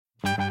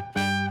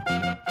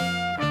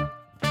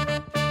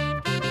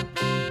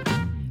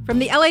From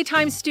the LA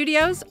Times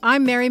studios,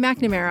 I'm Mary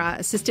McNamara,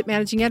 Assistant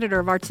Managing Editor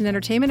of Arts and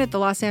Entertainment at the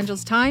Los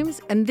Angeles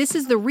Times, and this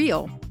is The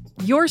Reel,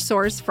 your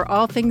source for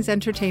all things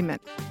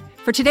entertainment.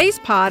 For today's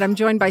pod, I'm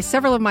joined by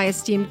several of my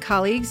esteemed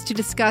colleagues to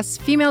discuss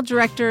female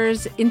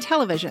directors in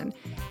television.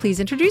 Please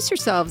introduce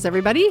yourselves,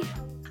 everybody.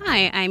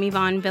 Hi, I'm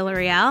Yvonne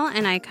Villarreal,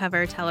 and I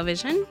cover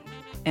television.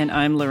 And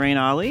I'm Lorraine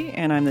Ollie,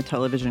 and I'm the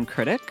television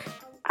critic.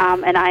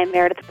 And I'm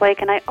Meredith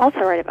Blake, and I also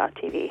write about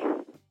TV.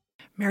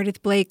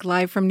 Meredith Blake,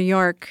 live from New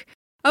York.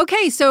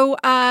 Okay, so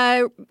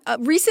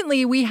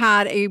recently we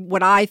had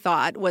what I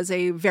thought was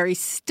a very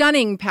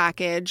stunning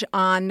package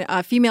on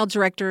female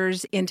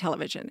directors in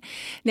television.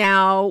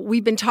 Now,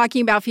 we've been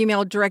talking about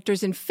female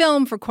directors in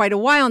film for quite a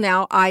while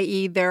now,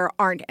 i.e. there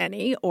aren't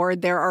any, or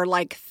there are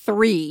like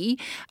 3.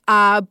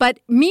 But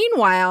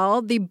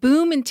meanwhile, the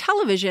boom in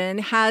television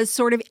has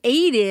sort of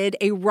aided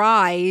a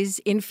rise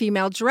in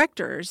female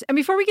directors. And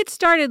before we get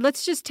started,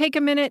 let's just take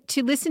a minute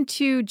to listen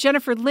to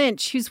Jennifer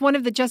Lynch, who's one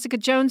of the Jessica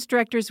Jones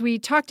directors we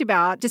talked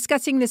about,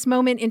 discussing this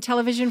moment in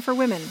television for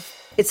women.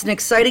 It's an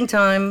exciting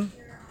time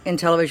in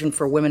television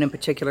for women in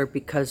particular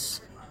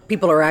because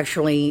people are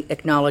actually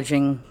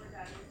acknowledging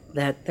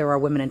that there are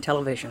women in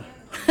television.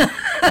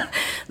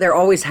 There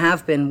always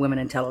have been women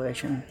in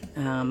television.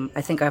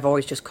 I think I've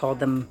always just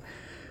called them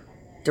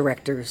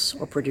directors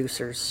or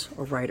producers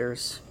or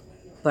writers.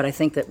 But I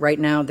think that right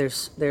now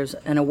there's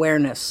an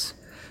awareness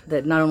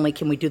that not only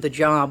can we do the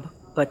job,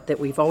 but that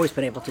we've always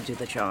been able to do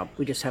the job.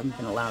 We just haven't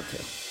been allowed to.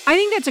 I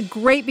think that's a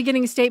great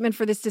beginning statement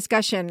for this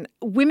discussion.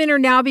 Women are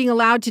now being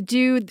allowed to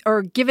do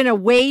or given a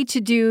way to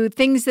do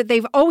things that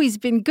they've always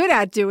been good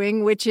at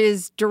doing, which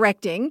is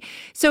directing.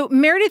 So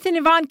Meredith and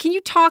Yvonne, can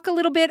you talk a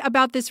little bit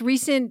about this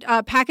recent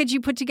package you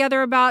put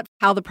together about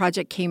how the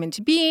project came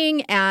into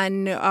being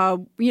and,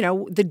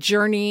 the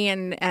journey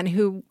and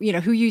who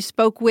you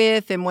spoke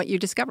with and what you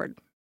discovered?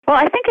 Well,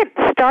 I think it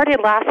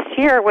started last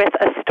year with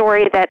a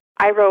story that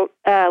I wrote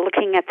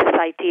looking at this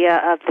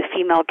idea of the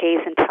female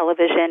gaze in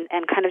television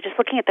and kind of just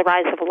looking at the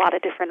rise of a lot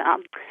of different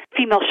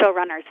female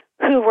showrunners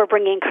who were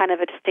bringing kind of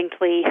a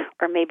distinctly,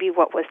 or maybe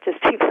what was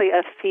distinctly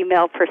a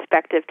female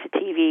perspective to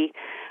TV.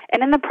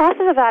 And in the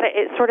process of that,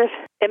 it sort of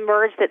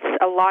emerged that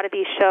a lot of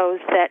these shows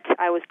that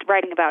I was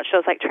writing about,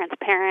 shows like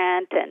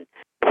Transparent and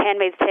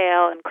Handmaid's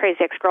Tale and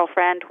Crazy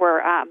Ex-Girlfriend,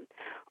 were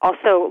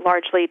also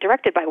largely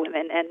directed by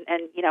women, and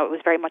it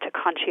was very much a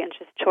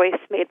conscientious choice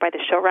made by the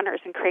showrunners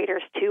and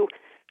creators to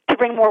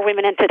bring more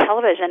women into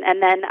television.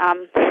 And then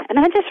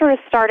I just sort of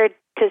started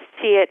to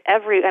see it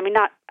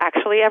not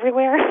actually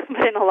everywhere,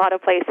 but in a lot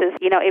of places.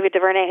 Ava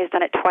DuVernay has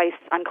done it twice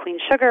on Clean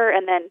Sugar,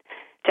 and then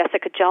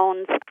Jessica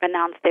Jones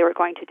announced they were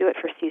going to do it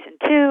for season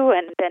 2,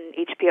 and then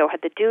HBO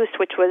had The Deuce,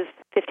 which was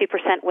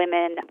 50%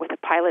 women with a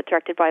pilot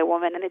directed by a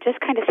woman, and it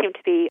just kind of seemed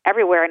to be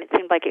everywhere, and it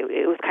seemed like it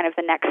was kind of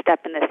the next step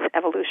in this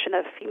evolution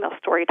of female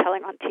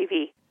storytelling on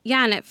TV.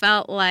 Yeah, and it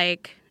felt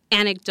like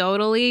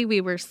anecdotally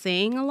we were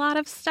seeing a lot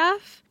of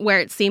stuff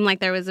where it seemed like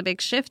there was a big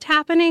shift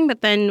happening,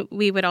 but then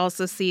we would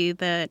also see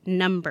the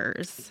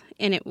numbers,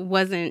 and it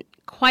wasn't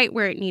quite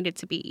where it needed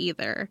to be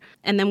either.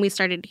 And then we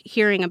started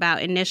hearing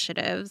about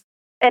initiatives.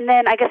 And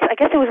then I guess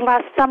it was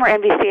last summer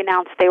NBC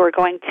announced they were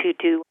going to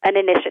do an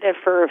initiative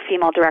for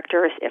female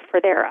directors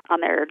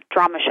on their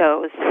drama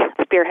shows,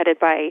 spearheaded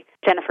by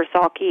Jennifer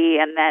Salke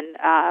and then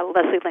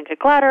Leslie Linka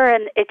Glatter.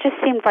 And it just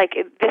seemed like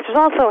this was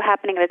also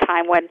happening at a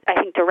time when I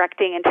think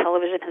directing in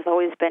television has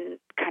always been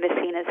kind of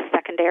seen as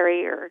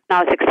secondary or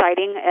not as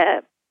exciting.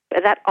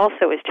 That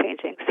also is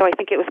changing. So I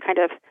think it was kind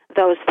of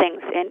those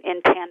things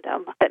in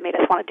tandem that made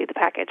us want to do the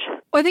package.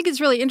 Well, I think it's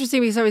really interesting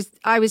because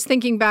I was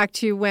thinking back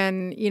to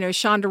when,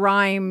 Shonda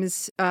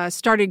Rhimes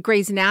started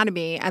Grey's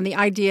Anatomy, and the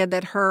idea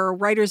that her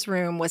writer's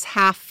room was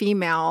half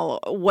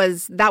female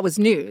was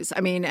news.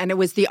 And it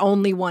was the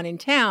only one in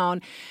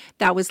town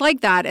that was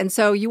like that. And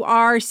so you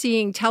are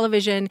seeing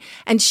television,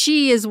 and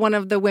she is one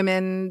of the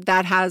women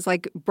that has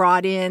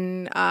brought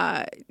in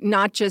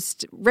not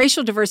just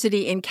racial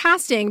diversity in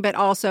casting, but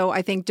also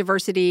I think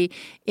diversity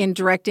in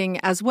directing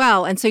as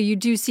well. And so you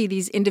do see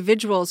these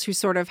individuals who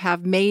sort of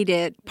have made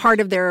it part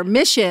of their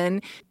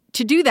mission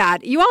to do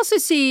that. You also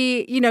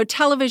see,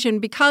 television,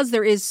 because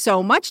there is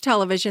so much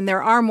television,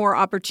 there are more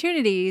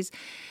opportunities.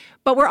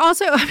 But we're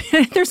also,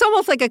 there's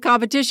almost like a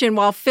competition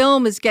while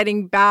film is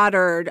getting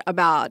battered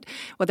about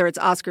whether it's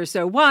Oscar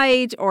So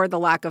White or the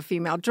lack of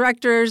female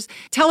directors.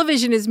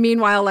 Television is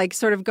meanwhile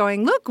sort of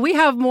going, look, we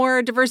have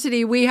more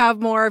diversity, we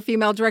have more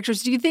female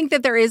directors. Do you think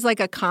that there is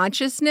a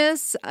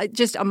consciousness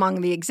just among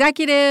the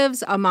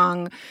executives,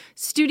 among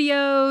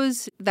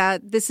studios,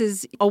 that this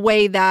is a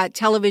way that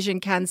television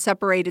can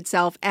separate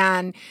itself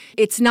and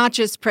it's not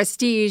just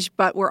prestige,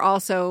 but we're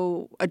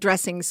also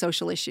addressing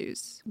social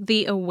issues?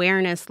 The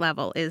awareness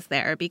level is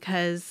there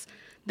because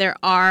there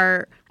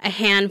are a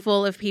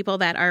handful of people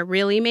that are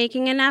really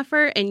making an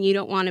effort, and you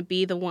don't want to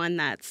be the one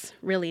that's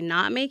really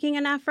not making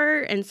an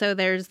effort. And so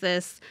there's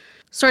this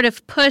sort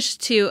of push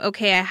to,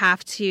 okay,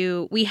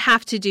 we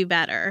have to do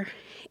better.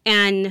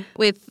 And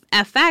with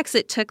FX,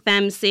 it took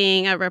them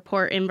seeing a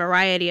report in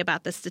Variety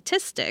about the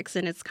statistics.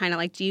 And it's kind of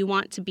like, do you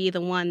want to be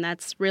the one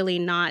that's really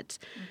not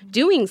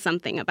doing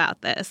something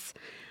about this?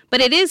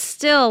 But it is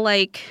still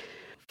like,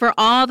 for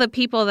all the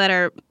people that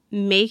are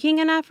making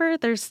an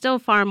effort, there's still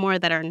far more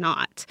that are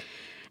not.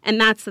 And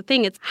that's the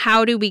thing. It's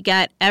how do we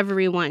get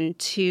everyone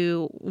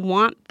to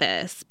want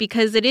this?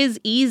 Because it is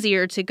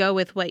easier to go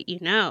with what you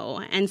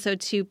know. And so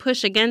to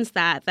push against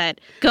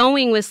that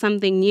going with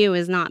something new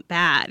is not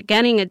bad.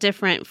 Getting a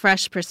different,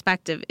 fresh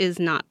perspective is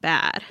not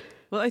bad.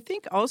 Well, I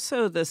think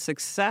also the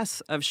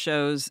success of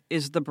shows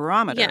is the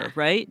barometer,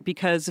 right?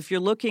 Because if you're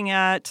looking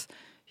at,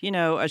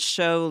 a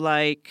show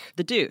like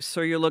The Deuce,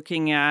 or you're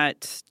looking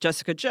at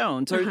Jessica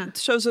Jones, or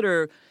shows that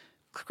are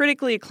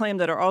critically acclaimed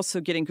that are also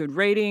getting good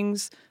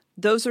ratings,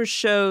 those are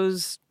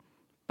shows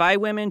by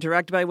women,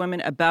 directed by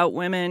women, about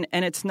women,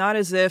 and it's not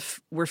as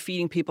if we're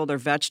feeding people their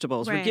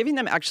vegetables. Right. We're giving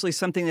them actually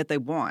something that they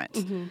want.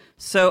 Mm-hmm.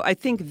 So I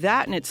think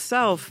that in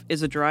itself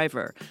is a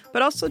driver.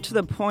 But also to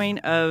the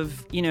point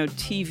of,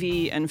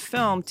 TV and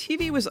film,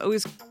 TV was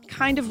always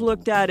kind of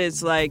looked at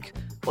as like,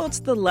 well,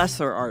 it's the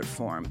lesser art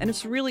form. And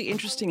it's really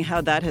interesting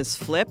how that has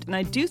flipped. And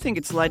I do think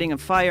it's lighting a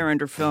fire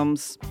under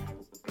film's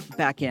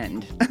back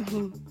end.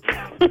 Mm-hmm.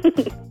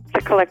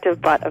 The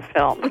collective butt of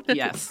film.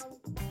 Yes.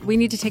 We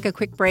need to take a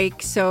quick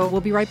break, so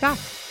we'll be right back.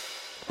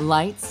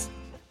 Lights,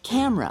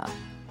 camera,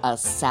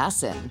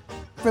 assassin.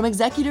 From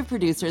executive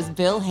producers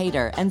Bill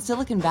Hader and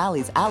Silicon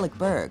Valley's Alec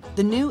Berg,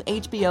 the new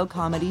HBO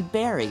comedy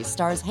Barry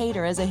stars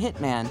Hader as a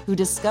hitman who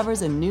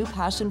discovers a new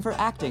passion for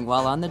acting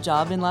while on the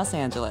job in Los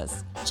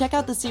Angeles. Check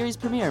out the series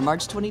premiere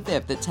March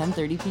 25th at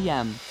 10:30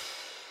 p.m.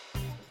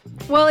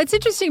 Well, it's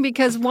interesting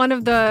because one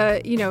of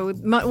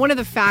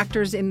the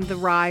factors in the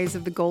rise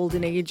of the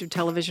golden age of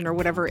television, or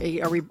whatever,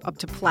 are we up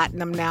to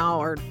platinum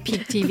now, or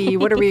peak TV,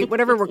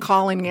 whatever we're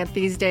calling it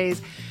these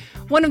days.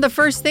 One of the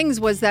first things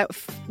was that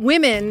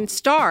women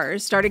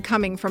stars started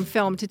coming from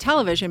film to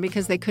television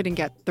because they couldn't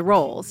get the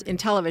roles in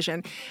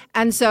television.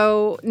 And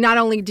so not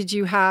only did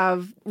you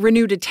have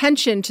renewed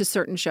attention to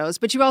certain shows,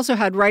 but you also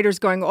had writers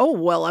going, oh,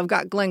 well, I've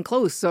got Glenn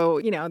Close,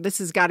 so, this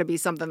has got to be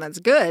something that's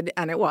good.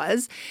 And it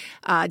was.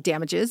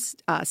 Damages,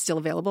 still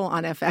available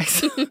on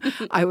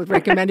FX. I would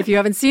recommend, if you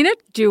haven't seen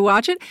it, do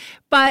watch it.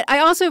 But I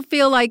also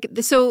feel like,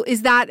 so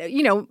is that,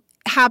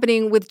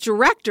 happening with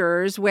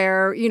directors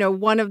where,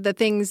 one of the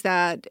things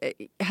that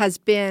has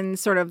been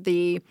sort of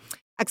the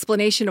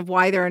explanation of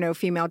why there are no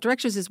female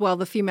directors is, well,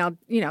 the female,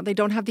 they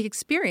don't have the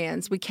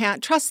experience. We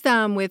can't trust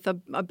them with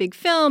a big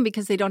film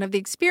because they don't have the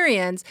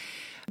experience.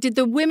 Did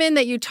the women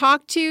that you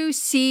talked to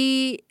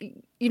see,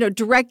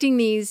 directing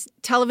these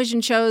television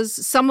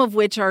shows, some of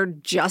which are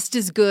just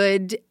as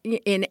good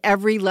in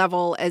every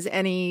level as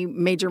any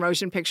major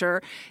motion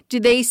picture, do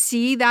they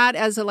see that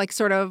as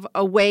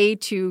a way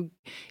to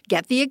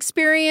get the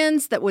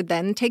experience that would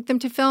then take them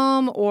to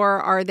film?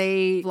 Or are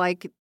they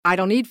like, I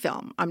don't need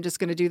film, I'm just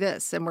going to do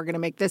this and we're going to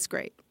make this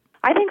great?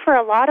 I think for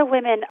a lot of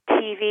women,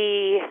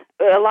 TV,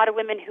 a lot of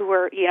women who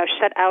were,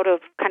 shut out of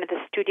kind of the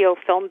studio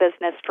film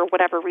business for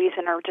whatever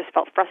reason or just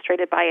felt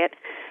frustrated by it,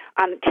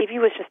 TV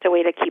was just a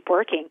way to keep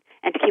working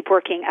and to keep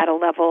working at a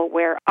level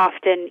where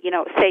often,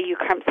 say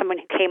someone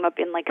who came up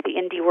in like the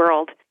indie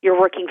world, you're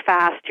working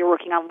fast, you're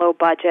working on low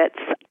budgets,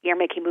 you're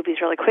making movies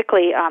really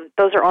quickly.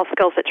 Those are all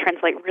skills that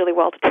translate really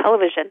well to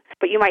television,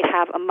 but you might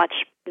have a much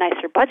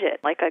nicer budget,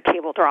 like a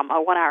cable drama,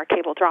 a 1-hour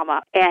cable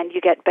drama, and you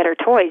get better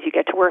toys. You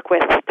get to work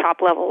with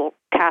top-level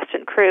cast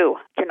and crew.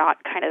 You're not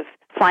kind of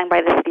flying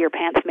by the seat of your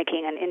pants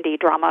making an indie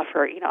drama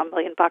for, $1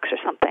 million or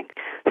something.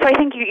 So I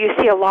think you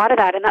see a lot of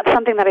that, and that's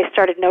something that I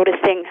started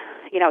noticing,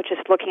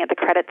 just looking at the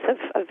credits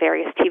of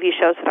various TV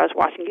shows that I was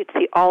watching. You'd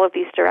see all of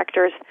these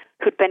directors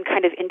who'd been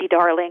kind of indie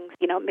darlings,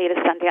 made a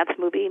Sundance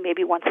movie,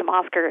 maybe won some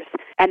Oscars,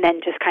 and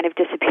then just kind of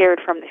disappeared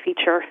from the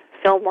feature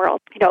film world.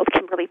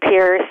 Kimberly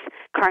Pierce,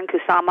 Karan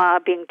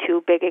Kusama being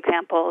two big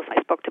examples. I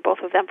spoke to both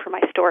of them for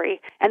my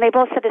story, and they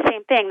both said the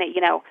same thing, that,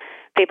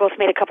 they both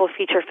made a couple of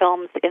feature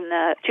films in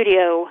the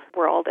studio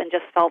world and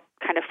just felt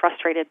kind of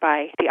frustrated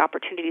by the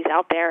opportunities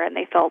out there, and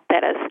they felt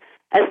that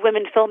as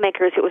women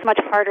filmmakers, it was much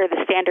harder.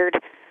 The standard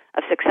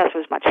of success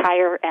was much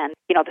higher, and,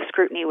 the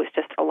scrutiny was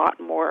just a lot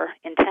more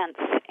intense.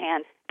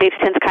 And they've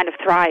since kind of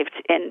thrived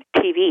in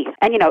TV.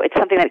 And, it's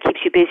something that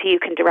keeps you busy. You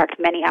can direct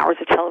many hours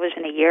of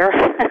television a year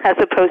as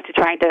opposed to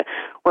trying to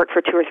work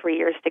for 2 or 3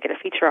 years to get a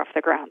feature off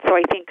the ground. So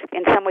I think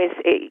in some ways,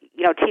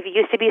 TV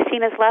used to be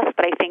seen as less,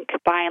 but I think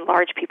by and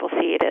large people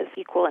see it as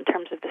equal in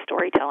terms of the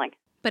storytelling.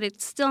 But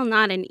it's still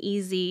not an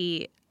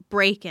easy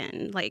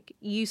break-in.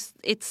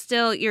 It's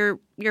still, you're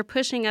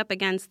pushing up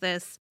against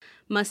this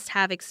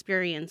must-have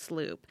experience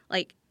loop.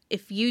 Like,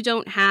 if you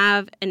don't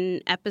have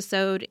an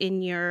episode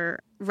in your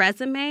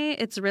resume,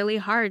 it's really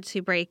hard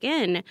to break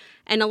in.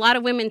 And a lot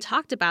of women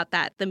talked about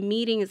that, the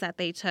meetings that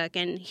they took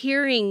and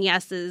hearing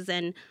yeses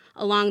and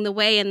along the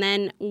way. And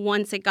then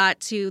once it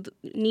got to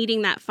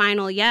needing that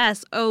final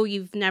yes, oh,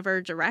 you've never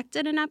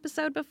directed an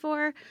episode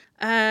before?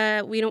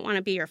 We don't want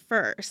to be your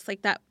first.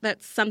 Like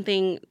that's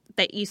something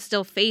that you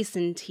still face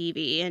in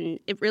TV. And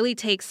it really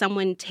takes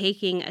someone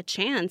taking a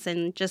chance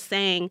and just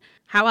saying,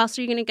 how else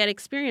are you going to get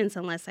experience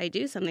unless I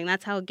do something?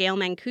 That's how Gail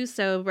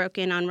Mancuso broke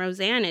in on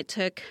Roseanne. It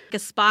took a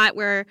spot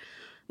where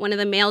one of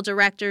the male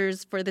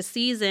directors for the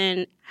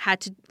season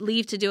had to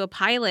leave to do a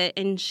pilot,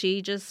 and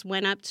she just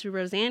went up to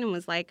Roseanne and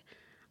was like,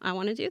 I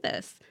want to do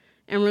this.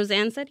 And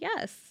Roseanne said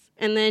yes.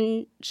 And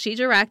then she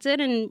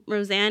directed, and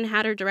Roseanne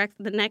had her direct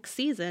the next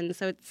season.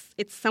 So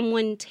it's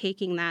someone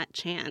taking that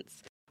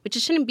chance, which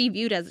it shouldn't be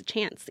viewed as a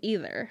chance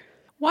either.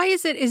 Why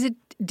is it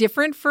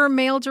different for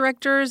male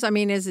directors? I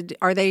mean,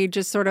 are they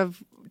just sort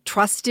of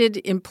trusted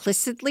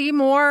implicitly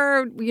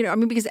more?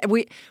 Because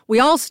we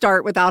all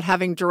start without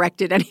having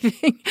directed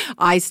anything.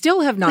 I still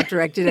have not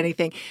directed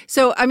anything.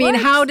 So, I mean,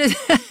 how do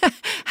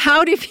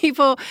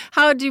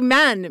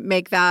men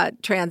make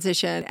that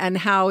transition, and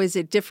how is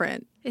it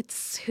different?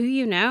 It's who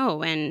you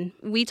know. And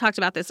we talked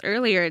about this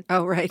earlier.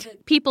 Oh, right.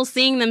 People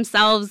seeing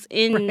themselves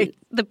in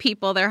the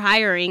people they're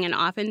hiring. And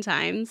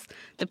oftentimes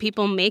the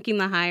people making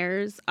the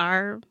hires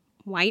are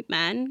white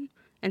men.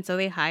 And so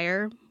they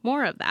hire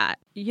more of that.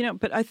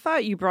 But I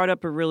thought you brought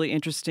up a really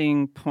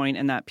interesting point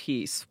in that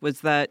piece,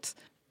 was that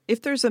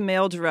if there's a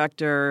male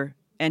director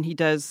and he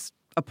does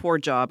a poor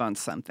job on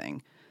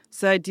something, it's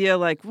the idea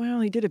like,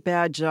 well, he did a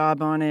bad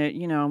job on it,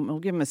 we'll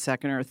give him a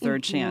second or a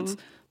third chance.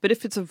 But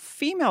if it's a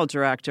female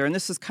director, and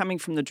this is coming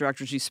from the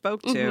directors you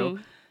spoke to,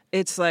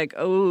 it's like,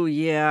 oh,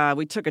 yeah,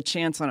 we took a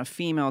chance on a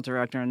female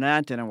director, and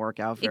that didn't work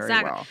out very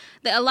well.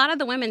 A lot of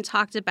the women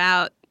talked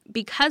about,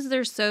 because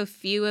there's so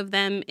few of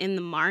them in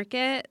the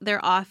market,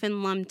 they're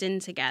often lumped in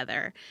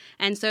together.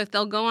 And so if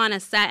they'll go on a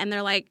set and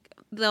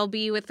they'll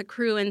be with the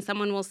crew and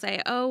someone will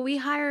say, oh, we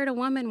hired a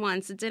woman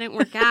once, it didn't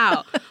work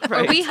out.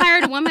 Or we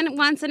hired a woman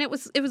once and it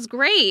was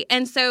great.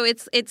 And so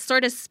it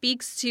sort of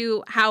speaks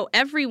to how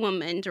every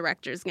woman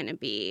director is going to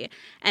be.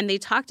 And they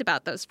talked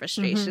about those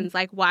frustrations.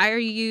 Like, why are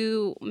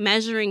you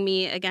measuring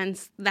me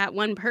against that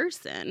one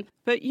person?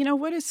 But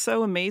what is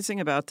so amazing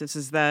about this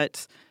is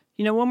that,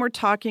 when we're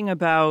talking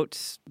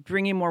about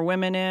bringing more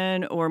women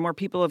in or more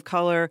people of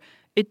color,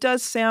 it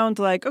does sound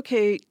like,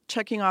 okay,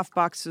 checking off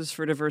boxes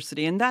for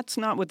diversity, and that's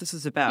not what this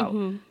is about.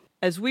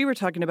 As we were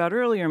talking about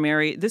earlier,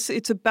 Mary,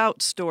 it's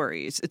about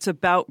stories. It's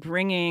about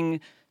bringing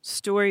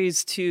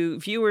stories to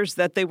viewers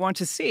that they want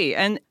to see.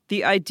 And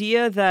the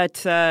idea that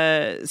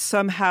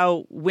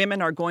somehow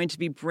women are going to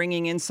be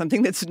bringing in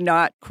something that's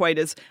not quite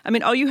as...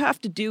 all you have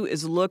to do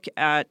is look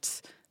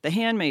at The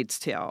Handmaid's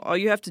Tale. All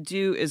you have to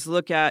do is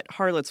look at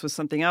Harlots, was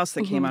something else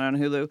that came out on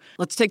Hulu.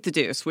 Let's take The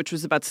Deuce, which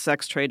was about the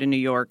sex trade in New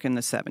York in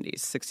the 60s,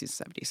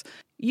 70s.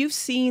 You've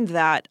seen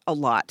that a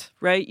lot,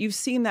 right? You've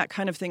seen that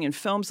kind of thing in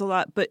films a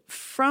lot. But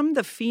from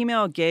the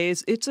female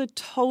gaze, it's a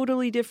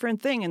totally different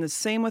thing. And the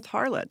same with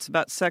Harlots,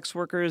 about sex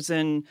workers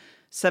in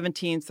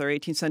 17th or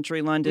 18th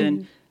century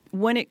London.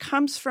 When it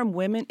comes from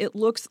women, it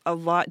looks a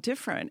lot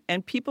different.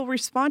 And people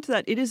respond to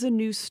that. It is a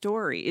new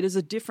story. It is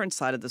a different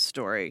side of the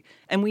story.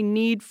 And we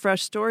need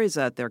fresh stories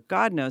out there.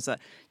 God knows that.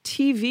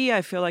 TV,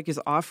 I feel like, is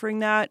offering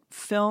that.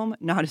 Film,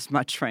 not as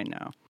much right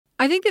now.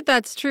 I think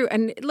that's true.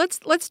 And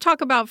let's talk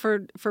about,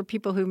 for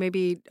people who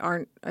maybe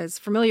aren't as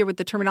familiar with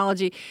the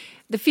terminology,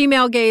 the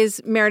female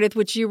gaze, Meredith,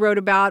 which you wrote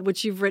about,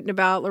 which you've written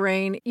about,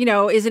 Lorraine,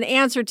 is an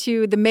answer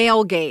to the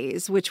male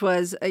gaze, which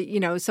was,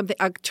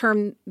 a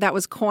term that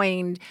was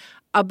coined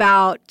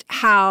about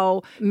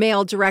how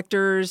male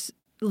directors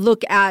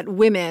look at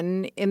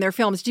women in their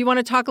films. Do you want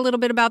to talk a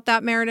little bit about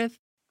that, Meredith?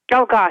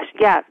 Oh, gosh,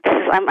 yeah.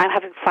 I'm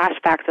having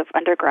flashbacks of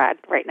undergrad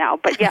right now,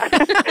 but yeah.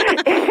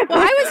 Well,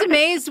 I was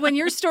amazed when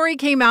your story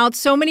came out.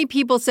 So many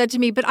people said to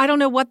me, but I don't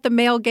know what the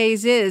male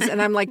gaze is.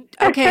 And I'm like,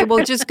 okay,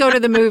 well, just go to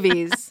the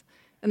movies,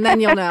 and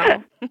then you'll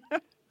know.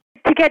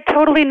 To get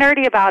totally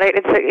nerdy about it,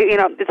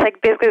 it's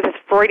like basically this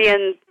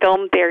Freudian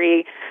film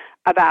theory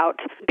about,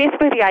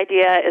 basically the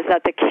idea is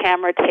that the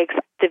camera takes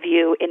the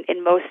view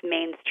in most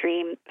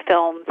mainstream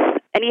films,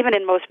 and even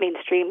in most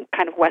mainstream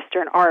kind of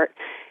Western art,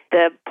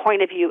 the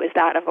point of view is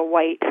that of a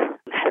white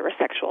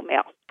heterosexual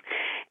male.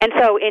 And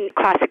so in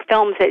classic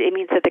films, it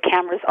means that the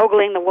camera is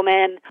ogling the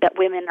woman, that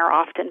women are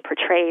often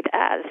portrayed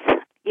as,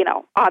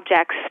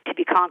 objects to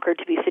be conquered,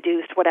 to be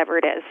seduced, whatever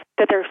it is,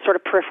 that they're sort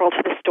of peripheral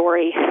to the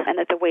story, and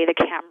that the way the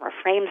camera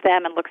frames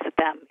them and looks at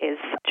them is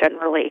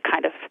generally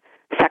kind of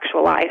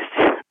sexualized.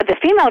 The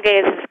female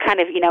gaze is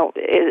kind of,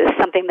 is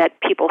something that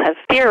people have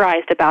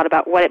theorized about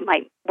what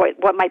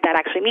might that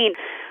actually mean.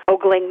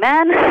 Ogling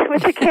men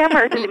with the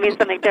camera, or does it mean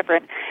something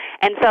different?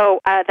 And so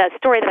that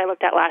story that I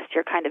looked at last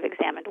year kind of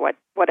examined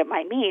what it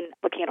might mean,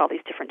 looking at all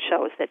these different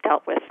shows that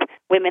dealt with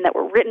women, that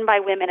were written by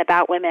women,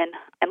 about women,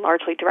 and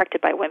largely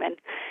directed by women,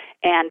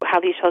 and how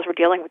these shows were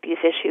dealing with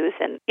these issues.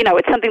 And,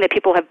 it's something that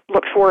people have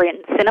looked for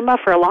in cinema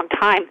for a long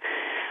time,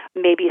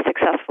 maybe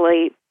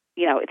successfully.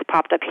 It's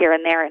popped up here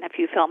and there in a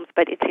few films,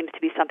 but it seems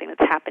to be something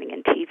that's happening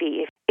in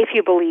TV, if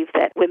you believe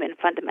that women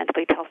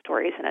fundamentally tell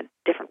stories in a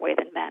different way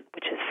than men,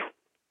 which is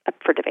up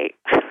for debate.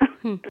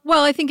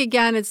 Well, I think,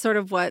 again, it's sort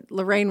of what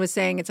Lorraine was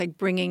saying. It's like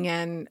bringing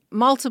in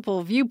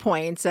multiple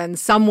viewpoints, and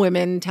some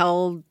women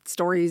tell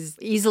stories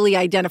easily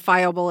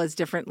identifiable as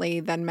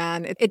differently than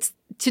men. It's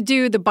to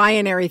do the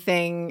binary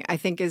thing, I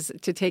think, is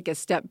to take a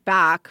step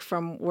back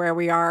from where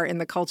we are in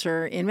the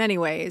culture in many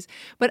ways.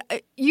 But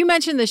you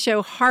mentioned the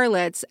show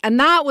Harlots,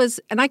 and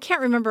I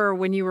can't remember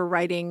when you were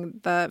writing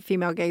the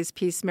female gaze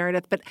piece,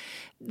 Meredith, but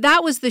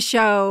that was the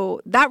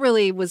show that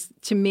really was,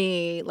 to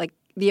me, like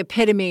the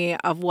epitome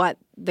of what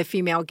the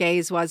female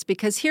gaze was,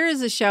 because here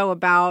is a show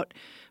about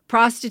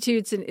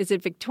prostitutes, and is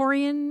it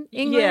Victorian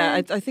England?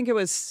 Yeah, I think it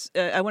was,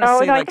 I want to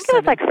say I think it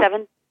was like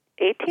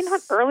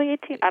 1800, early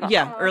 1800s. I don't know.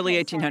 Yeah,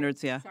 early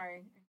 1800s, yeah.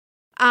 Sorry.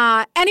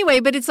 Anyway,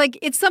 but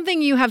it's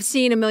something you have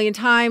seen a million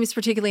times,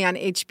 particularly on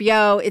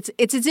HBO.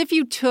 It's as if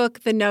you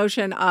took the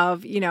notion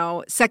of,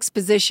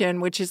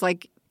 sexposition, which is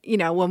like,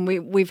 when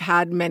we've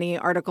had many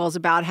articles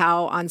about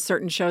how on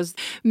certain shows,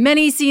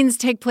 many scenes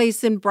take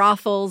place in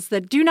brothels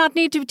that do not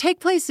need to take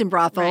place in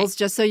brothels,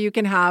 just so you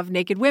can have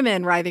naked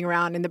women writhing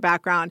around in the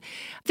background.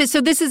 So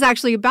this is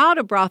actually about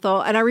a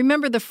brothel. And I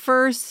remember the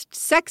first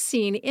sex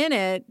scene in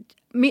it,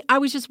 I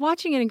was just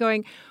watching it and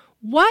going,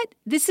 what?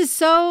 This is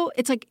so,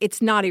 it's like,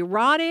 it's not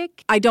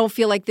erotic. I don't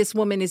feel like this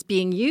woman is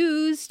being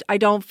used. I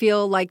don't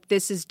feel like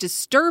this is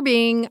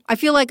disturbing. I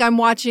feel like I'm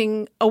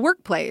watching a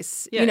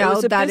workplace. Yeah, it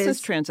was a business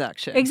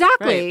transaction.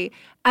 Exactly. Right.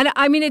 And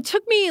I mean, it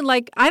took me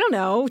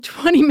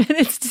 20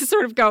 minutes to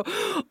sort of go,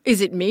 is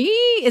it me?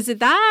 Is it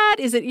that?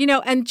 Is it,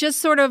 and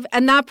just sort of,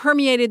 and that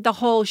permeated the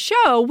whole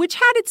show, which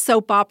had its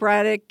soap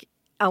operatic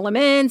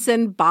elements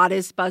and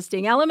bodice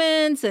busting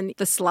elements and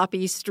the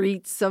sloppy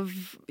streets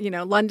of,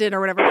 London or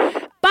whatever.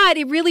 But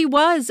it really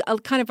was a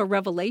kind of a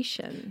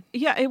revelation.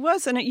 Yeah, it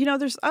was. And,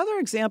 there's other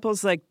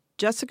examples like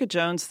Jessica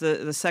Jones,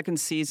 the second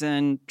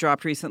season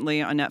dropped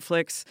recently on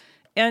Netflix.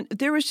 And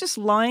there was just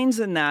lines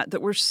in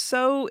that were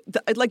so,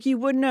 like you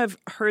wouldn't have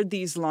heard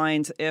these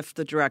lines if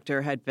the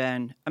director had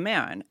been a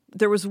man.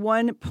 There was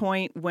one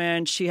point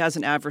when she has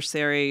an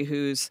adversary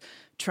who's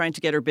trying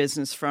to get her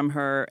business from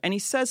her. And he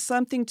says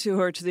something to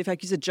her to the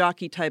effect, he's a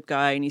jockey type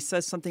guy. And he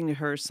says something to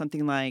her,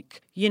 something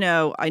like,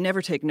 I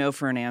never take no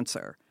for an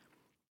answer.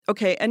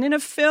 Okay, and in a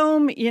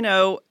film,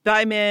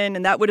 by men,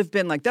 and that would have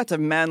been like, that's a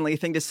manly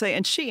thing to say.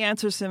 And she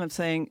answers him of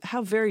saying,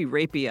 how very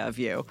rapey of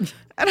you.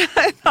 And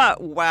I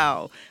thought,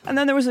 wow. And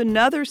then there was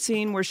another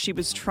scene where she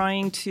was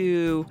trying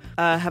to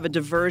have a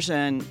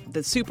diversion,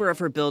 the super of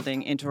her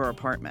building, into her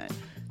apartment.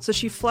 So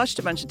she flushed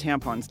a bunch of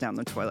tampons down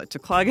the toilet to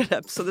clog it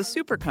up. So the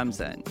super comes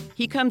in.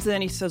 He comes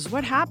in, he says,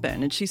 what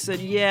happened? And she said,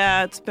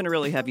 yeah, it's been a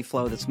really heavy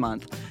flow this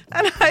month.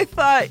 And I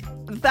thought,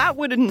 that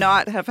would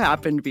not have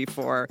happened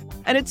before.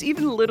 And it's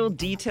even little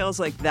details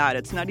like that.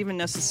 It's not even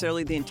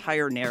necessarily the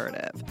entire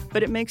narrative,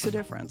 but it makes a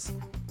difference.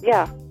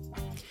 Yeah.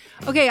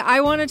 Okay, I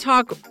want to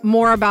talk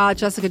more about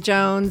Jessica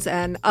Jones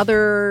and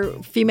other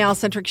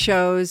female-centric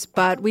shows,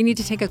 but we need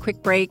to take a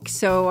quick break,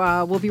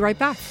 so we'll be right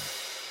back.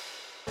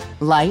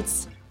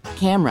 Lights,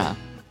 camera,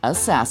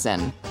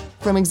 assassin.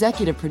 From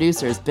executive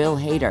producers Bill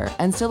Hader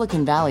and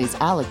Silicon Valley's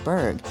Alec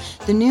Berg,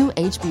 the new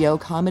HBO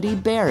comedy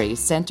Barry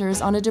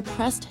centers on a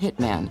depressed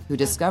hitman who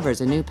discovers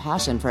a new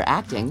passion for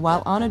acting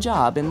while on a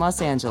job in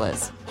Los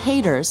Angeles.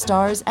 Hader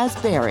stars as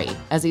Barry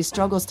as he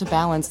struggles to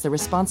balance the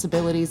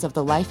responsibilities of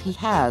the life he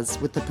has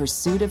with the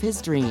pursuit of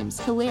his dreams,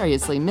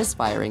 hilariously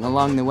misfiring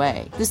along the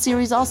way. The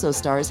series also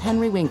stars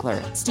Henry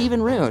Winkler,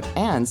 Stephen Root,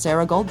 and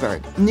Sarah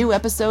Goldberg. New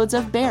episodes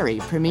of Barry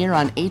premiere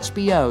on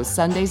HBO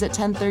Sundays at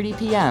 10:30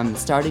 p.m.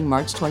 starting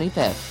March 25th.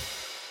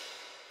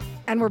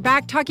 And we're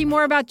back talking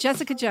more about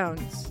Jessica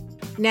Jones.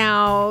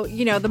 Now,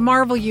 the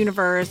Marvel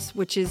Universe,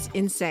 which is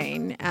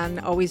insane and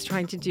always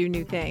trying to do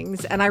new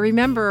things. And I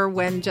remember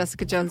when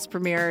Jessica Jones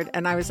premiered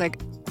and I was like,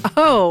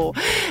 oh,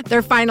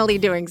 they're finally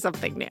doing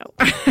something new.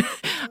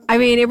 I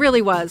mean, it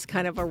really was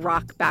kind of a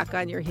rock back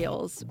on your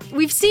heels.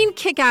 We've seen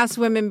kick-ass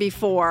women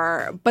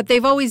before, but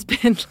they've always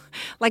been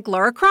like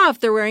Lara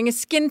Croft. They're wearing a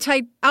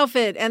skin-tight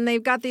outfit, and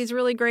they've got these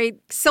really great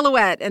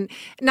silhouette. And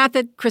not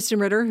that Kristen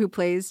Ritter, who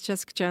plays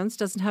Jessica Jones,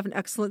 doesn't have an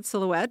excellent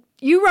silhouette.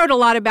 You wrote a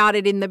lot about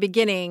it in the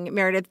beginning,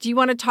 Meredith. Do you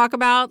want to talk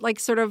about,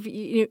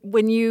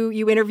 when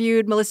you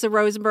interviewed Melissa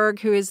Rosenberg,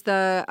 who is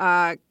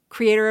the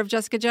creator of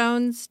Jessica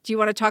Jones? Do you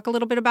want to talk a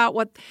little bit about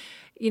what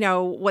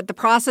the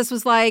process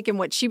was like and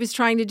what she was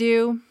trying to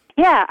do?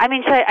 Yeah, I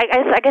mean,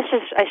 I guess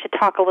I should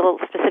talk a little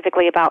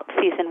specifically about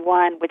season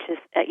 1, which is,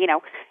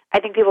 I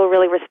think people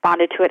really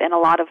responded to it in a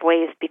lot of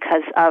ways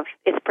because of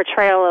its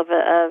portrayal of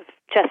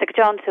Jessica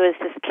Jones, who is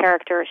this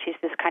character. She's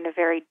this kind of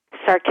very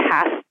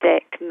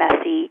sarcastic,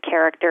 messy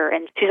character,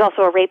 and she's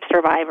also a rape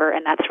survivor,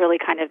 and that's really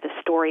kind of the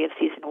story of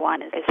season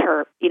 1 is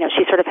her,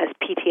 she sort of has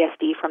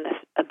PTSD from this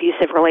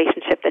abusive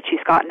relationship that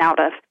she's gotten out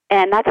of.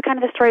 And that's kind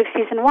of the story of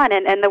season 1,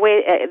 and the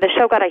way the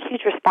show got a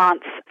huge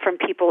response from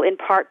people, in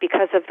part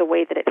because of the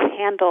way that it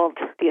handled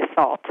the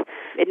assault.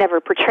 It never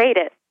portrayed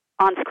it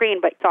on screen,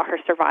 but saw her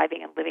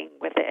surviving and living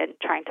with it and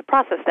trying to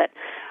process it.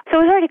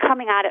 So it was already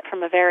coming at it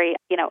from a very,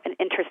 an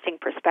interesting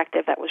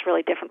perspective that was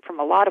really different from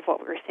a lot of what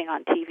we were seeing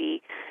on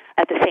TV.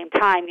 At the same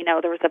time,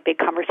 there was a big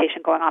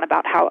conversation going on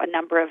about how a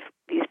number of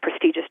these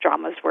prestigious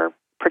dramas were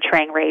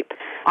portraying rape,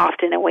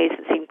 often in ways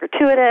that seem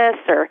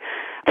gratuitous or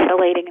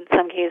titillating in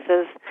some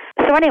cases.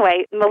 So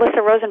anyway,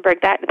 Melissa Rosenberg,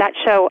 that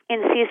show,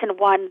 in season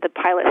 1, the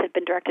pilot had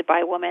been directed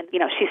by a woman.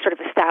 You know, she sort of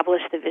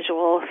established the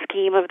visual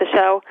scheme of the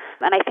show.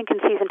 And I think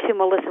in season 2,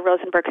 Melissa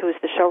Rosenberg, who is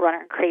the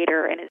showrunner and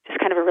creator and is just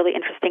kind of a really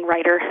interesting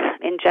writer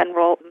in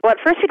general, well,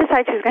 at first she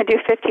decided she was going to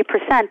do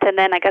 50%, and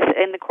then I guess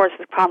in the course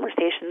of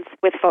conversations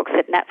with folks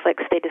at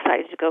Netflix, they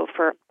decided to go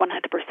for 100%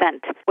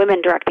 women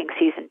directing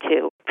season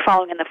 2,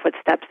 following in the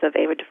footsteps of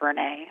Ava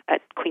DuVernay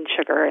at Queen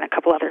Sugar and a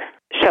couple other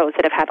shows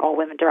that have had all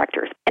women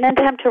directors, in an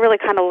attempt to really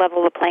kind of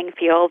level the playing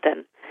field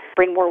and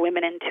bring more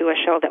women into a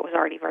show that was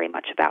already very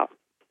much about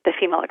the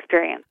female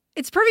experience.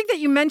 It's perfect that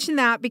you mentioned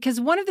that,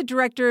 because one of the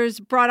directors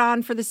brought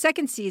on for the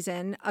second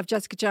season of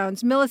Jessica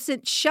Jones,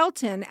 Millicent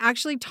Shelton,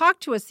 actually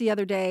talked to us the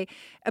other day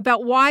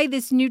about why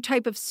this new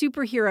type of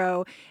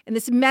superhero and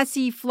this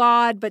messy,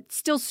 flawed, but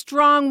still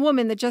strong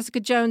woman that Jessica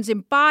Jones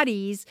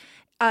embodies,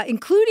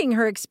 including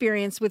her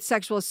experience with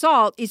sexual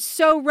assault, is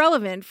so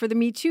relevant for the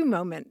Me Too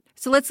moment.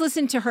 So let's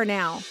listen to her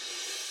now.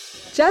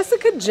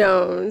 Jessica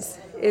Jones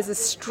is a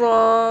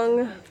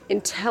strong,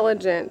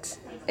 intelligent,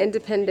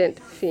 independent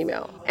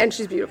female, and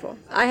she's beautiful.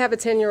 I have a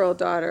 10-year-old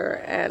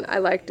daughter, and I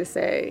like to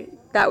say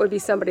that would be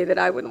somebody that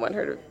I wouldn't want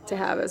her to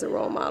have as a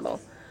role model.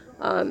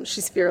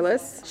 She's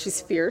fearless, she's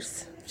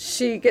fierce,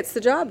 she gets the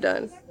job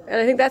done,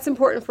 and I think that's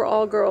important for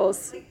all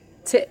girls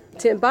to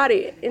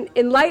embody.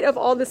 In light of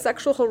all the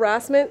sexual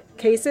harassment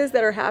cases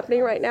that are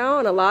happening right now,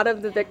 and a lot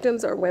of the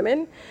victims are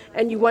women,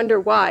 and you wonder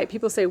why.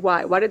 People say,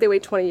 why? Why did they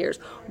wait 20 years?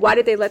 Why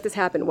did they let this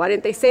happen? Why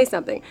didn't they say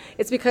something?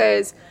 It's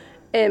because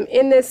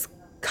in this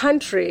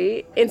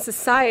country, in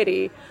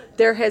society,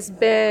 there has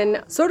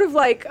been sort of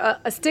like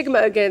a stigma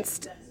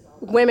against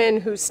women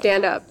who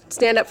stand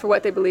up for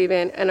what they believe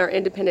in and are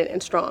independent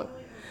and strong.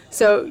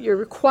 So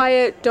you're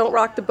quiet, don't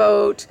rock the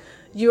boat.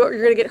 You're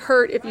going to get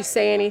hurt if you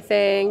say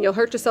anything. You'll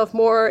hurt yourself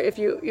more if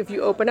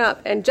you open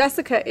up. And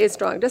Jessica is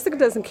strong. Jessica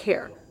doesn't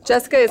care.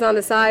 Jessica is on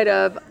the side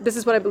of, this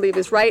is what I believe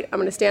is right. I'm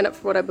going to stand up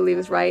for what I believe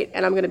is right,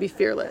 and I'm going to be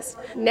fearless.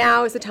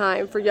 Now is the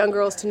time for young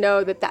girls to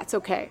know that that's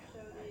okay.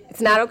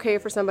 It's not okay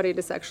for somebody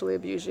to sexually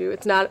abuse you.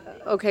 It's not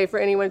okay for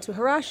anyone to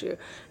harass you.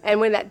 And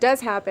when that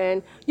does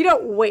happen, you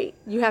don't wait.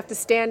 You have to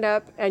stand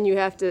up, and you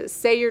have to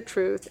say your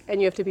truth, and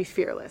you have to be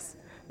fearless.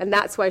 And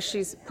that's why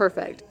she's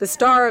perfect. The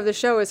star of the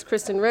show is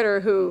Kristen Ritter,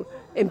 who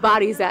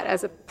embodies that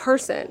as a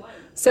person.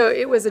 So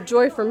it was a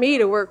joy for me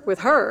to work with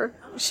her.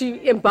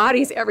 She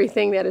embodies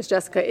everything that is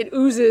Jessica. It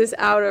oozes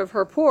out of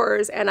her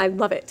pores, and I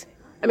love it.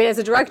 I mean, as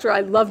a director,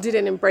 I loved it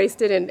and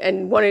embraced it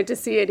and wanted to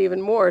see it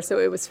even more, so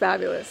it was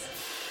fabulous.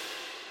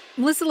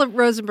 Melissa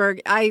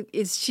Rosenberg,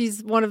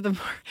 she's one of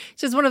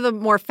the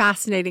more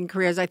fascinating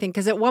careers, I think,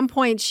 because at one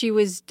point she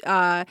was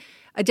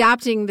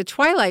adapting the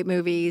Twilight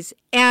movies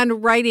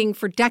and writing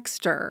for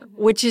Dexter,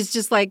 which is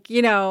just like,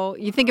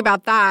 you think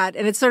about that,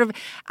 and it's sort of,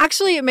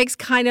 actually it makes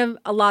kind of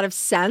a lot of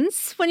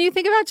sense when you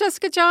think about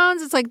Jessica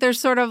Jones. It's like there's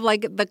sort of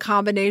like the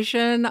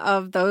combination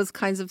of those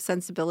kinds of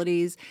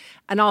sensibilities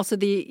and also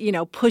the,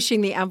 pushing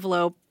the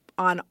envelope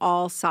on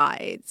all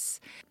sides.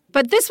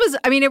 But this was,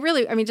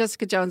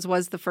 Jessica Jones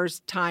was the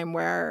first time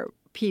where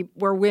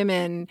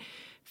women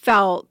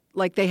felt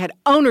like they had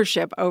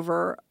ownership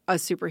over a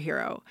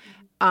superhero.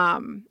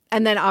 And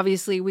then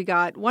obviously we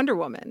got Wonder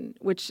Woman,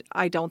 which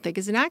I don't think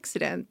is an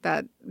accident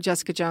that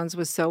Jessica Jones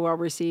was so well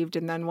received,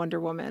 and then Wonder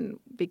Woman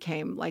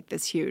became like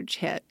this huge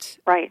hit.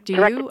 Right.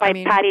 Directed by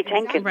Patty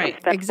Jenkins. Right.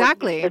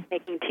 Exactly. Was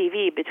making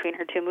TV between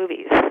her two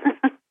movies.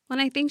 Well,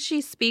 I think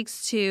she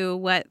speaks to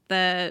what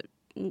the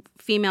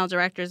female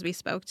directors we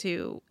spoke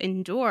to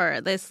endure,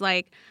 this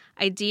like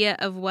idea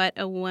of what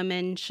a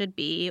woman should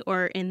be,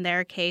 or in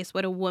their case,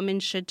 what a woman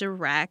should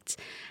direct,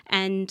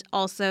 and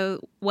also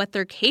what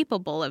they're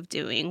capable of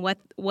doing,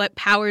 what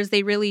powers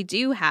they really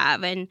do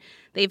have, and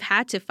they've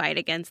had to fight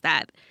against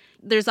that.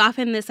 There's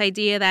often this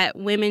idea that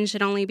women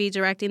should only be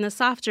directing the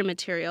softer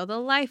material, the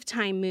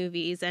Lifetime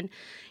movies, and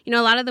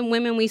a lot of the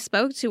women we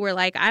spoke to were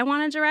like, I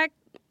want to direct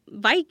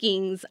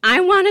Vikings.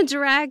 I want to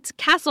direct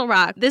Castle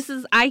Rock.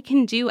 I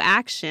can do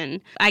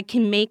action. I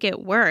can make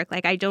it work.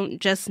 Like, I don't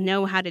just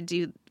know how to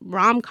do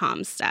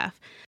rom-com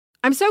stuff.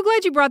 I'm so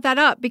glad you brought that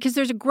up, because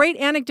there's a great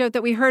anecdote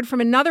that we heard from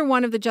another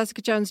one of the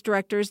Jessica Jones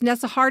directors,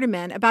 Nessa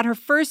Hardiman, about her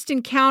first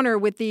encounter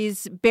with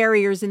these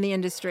barriers in the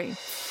industry.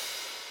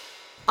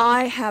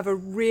 I have a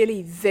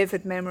really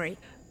vivid memory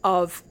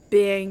of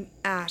being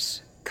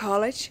at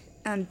college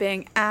and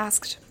being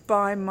asked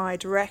by my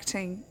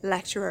directing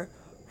lecturer,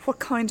 what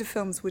kind of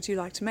films would you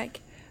like to make?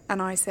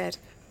 And I said,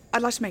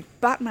 I'd like to make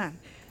Batman.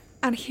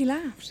 And he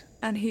laughed.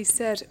 And he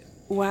said,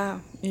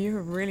 wow,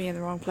 you're really in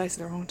the wrong place at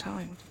the wrong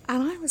time.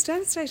 And I was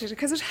devastated,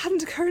 because it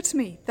hadn't occurred to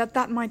me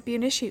that might be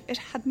an issue. It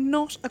had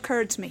not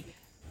occurred to me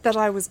that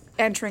I was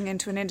entering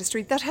into an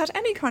industry that had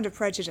any kind of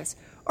prejudice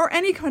or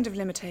any kind of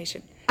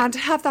limitation. And to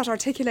have that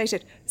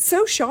articulated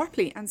so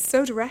sharply and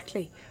so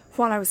directly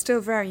while I was still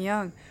very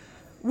young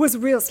was a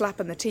real slap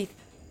in the teeth.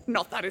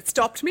 Not that it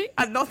stopped me,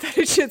 and not that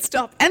it should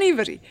stop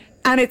anybody.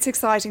 And it's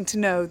exciting to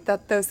know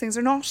that those things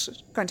are not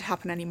going to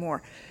happen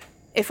anymore.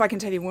 If I can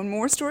tell you one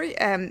more story,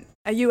 a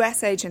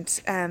US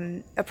agent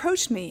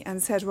approached me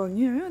and said, well,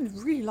 I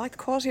really like the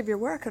quality of your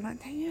work, and I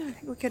think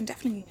we can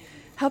definitely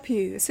help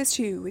you, assist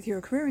you with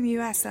your career in the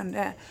US,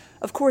 and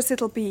of course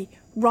it'll be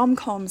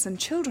rom-coms and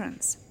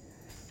children's.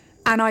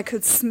 And I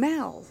could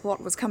smell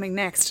what was coming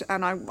next,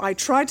 and I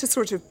tried to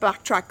sort of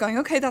backtrack, going,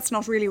 okay, that's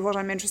not really what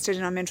I'm interested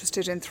in. I'm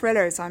interested in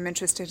thrillers. I'm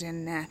interested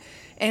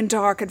in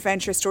dark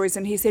adventure stories.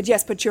 And he said,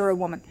 yes, but you're a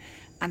woman.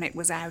 And it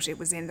was out. It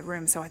was in the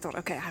room. So I thought,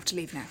 okay, I have to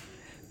leave now.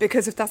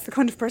 Because if that's the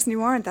kind of person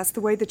you are and that's the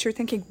way that you're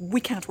thinking,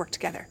 we can't work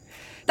together.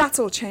 That's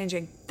all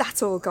changing.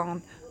 That's all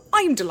gone.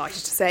 I'm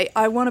delighted to say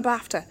I won a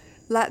BAFTA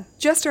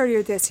just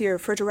earlier this year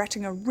for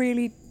directing a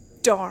really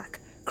dark,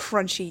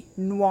 crunchy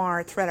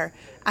noir thriller,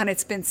 and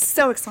it's been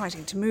so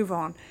exciting to move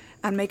on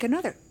and make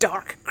another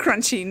dark,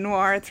 crunchy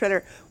noir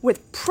thriller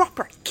with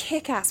proper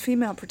kick-ass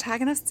female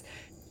protagonists,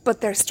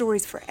 but they're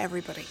stories for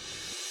everybody.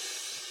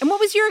 And what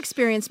was your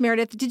experience,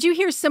 Meredith? Did you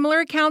hear similar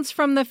accounts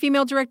from the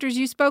female directors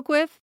you spoke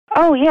with?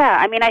 Oh yeah,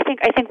 I mean, I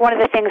think one of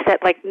the things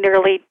that, like,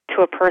 nearly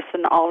to a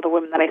person, all of the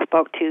women that I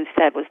spoke to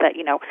said was that,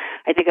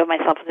 I think of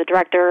myself as a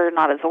director,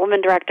 not as a woman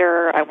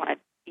director. I want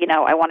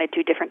to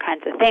do different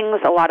kinds of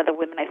things. A lot of the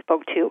women I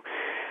spoke to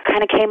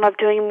kind of came up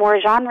doing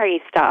more genre-y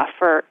stuff,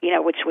 or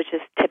which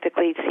is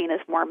typically seen as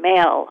more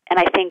male. And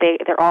I think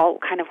they're all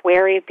kind of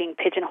wary of being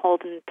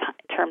pigeonholed in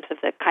terms of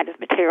the kind of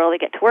material they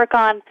get to work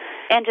on,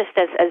 and just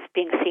as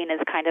being seen as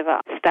kind of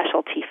a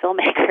specialty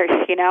filmmakers.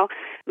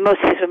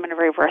 Most of these women are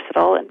very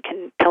versatile and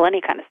can tell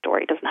any kind of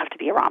story. It doesn't have to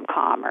be a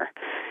rom-com or.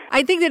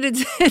 I think that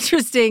it's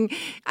interesting,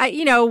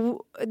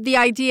 the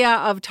idea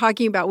of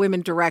talking about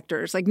women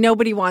directors. Like,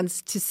 nobody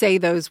wants to say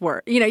those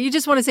words. You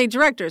just want to say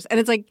directors. And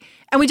it's like,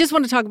 and we just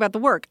want to talk about the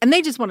work. And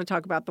they just want to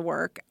talk about the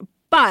work.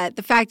 But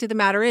the fact of the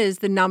matter is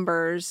the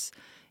numbers,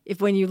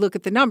 when you look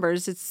at the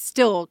numbers, it's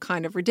still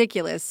kind of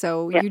ridiculous.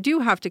 So You do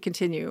have to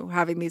continue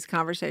having these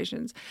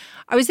conversations.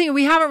 I was thinking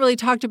we haven't really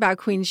talked about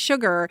Queen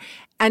Sugar.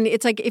 And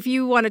it's like, if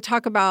you want to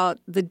talk about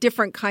the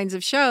different kinds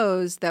of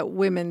shows that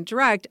women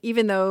direct,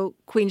 even though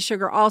Queen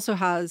Sugar also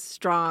has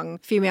strong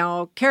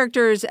female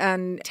characters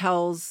and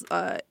tells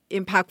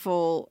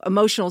impactful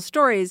emotional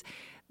stories,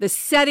 the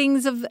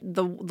settings of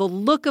the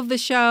look of the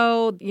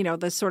show,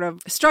 the sort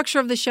of structure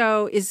of the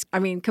show is,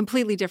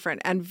 completely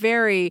different and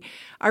very.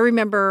 I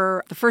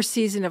remember the first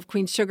season of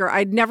Queen Sugar.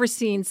 I'd never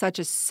seen such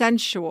a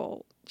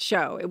sensual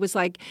show. It was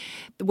like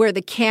where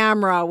the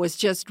camera was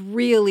just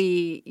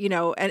really,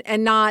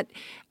 and not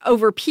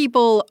over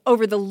people,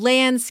 over the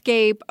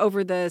landscape,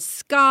 over the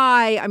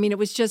sky. It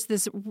was just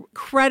this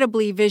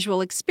incredibly visual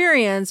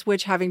experience,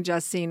 which, having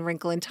just seen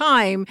Wrinkle in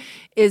Time,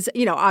 is,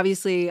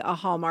 obviously a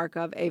hallmark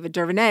of Ava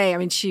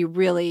DuVernay. She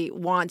really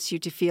wants you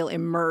to feel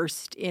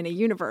immersed in a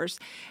universe.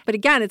 But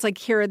again, it's like,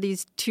 here are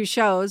these two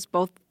shows,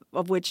 both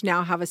of which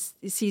now have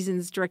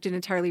seasons directed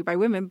entirely by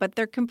women, but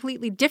they're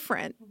completely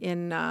different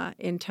in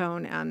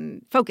tone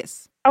and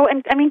focus. Oh,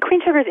 and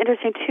Queen Sugar is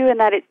interesting too in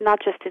that it's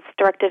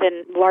directed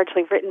and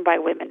largely written by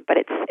women, but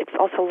it's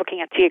also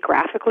looking at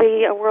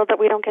geographically a world that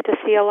we don't get to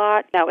see a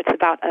lot. No, it's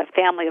about a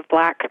family of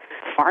black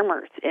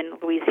farmers in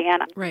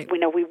Louisiana. Right.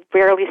 We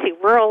rarely see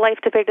rural life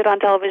depicted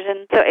on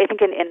television, so I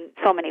think in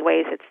so many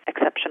ways it's an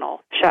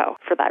exceptional show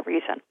for that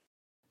reason.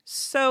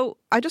 So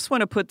I just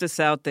want to put this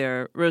out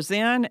there.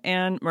 Roseanne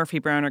and Murphy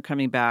Brown are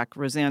coming back.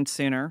 Roseanne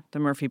sooner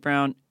than Murphy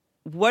Brown.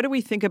 What do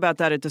we think about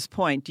that at this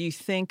point? Do you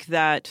think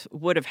that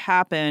would have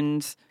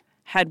happened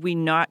had we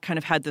not kind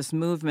of had this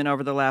movement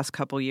over the last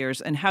couple of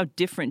years? And how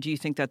different do you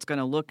think that's going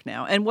to look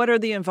now? And what are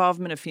the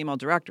involvement of female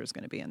directors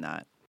going to be in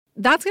that?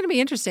 That's going to be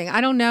interesting. I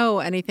don't know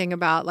anything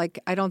about,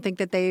 I don't think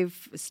that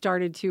they've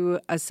started to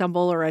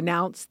assemble or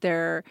announce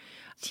their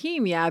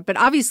team yet. But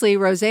obviously,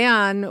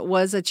 Roseanne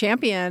was a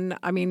champion.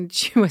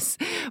 She was,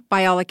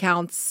 by all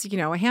accounts,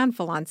 a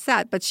handful on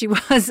set, but she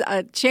was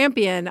a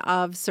champion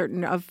of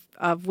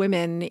of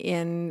women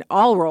in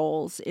all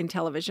roles in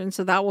television.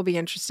 So that will be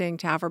interesting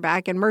to have her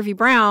back. And Murphy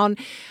Brown,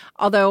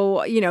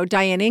 although,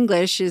 Diane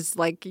English is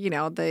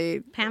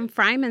the... Pam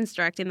Fryman's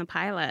directing the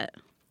pilot.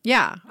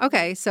 Yeah.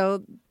 Okay.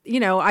 So,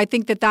 I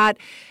think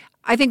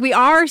I think we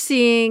are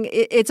seeing,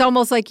 it's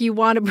almost like you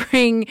want to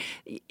bring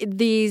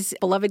these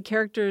beloved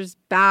characters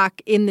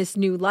back in this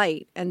new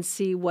light and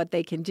see what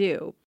they can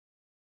do.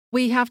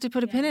 We have to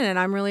put a pin in it.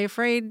 I'm really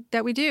afraid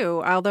that we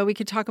do, although we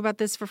could talk about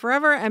this for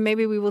forever, and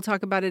maybe we will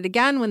talk about it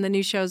again when the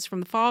new shows from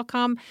the fall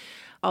come,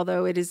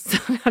 although it is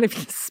not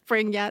even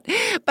spring yet,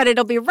 but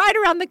it'll be right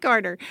around the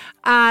corner.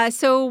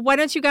 So why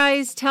don't you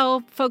guys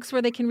tell folks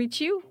where they can reach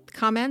you?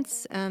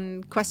 Comments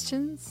and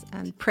questions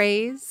and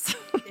praise.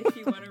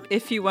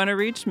 If you want to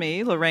reach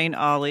me, Lorraine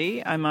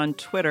Ollie, I'm on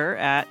Twitter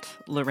at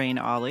Lorraine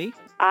Ollie.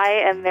 I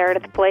am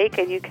Meredith Blake,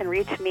 and you can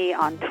reach me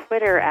on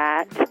Twitter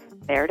at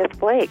Meredith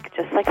Blake,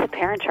 just like the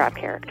Parent Trap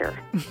character.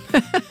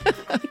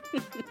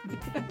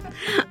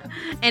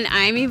 And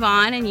I'm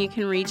Yvonne, and you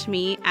can reach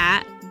me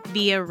at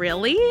Via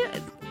Really.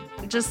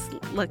 Just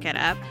look it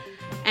up.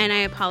 And I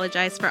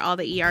apologize for all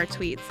the ER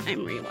tweets.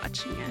 I'm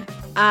rewatching it.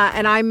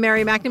 And I'm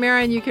Mary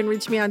McNamara, and you can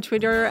reach me on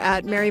Twitter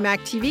at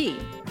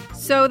MaryMacTV.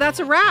 So that's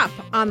a wrap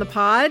on the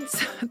pods.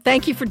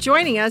 Thank you for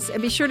joining us,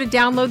 and be sure to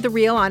download The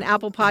Reel on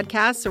Apple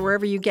Podcasts or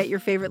wherever you get your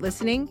favorite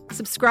listening.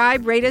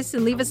 Subscribe, rate us,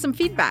 and leave us some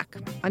feedback.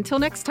 Until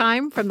next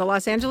time, from the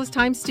Los Angeles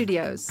Times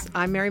studios,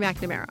 I'm Mary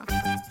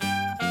McNamara.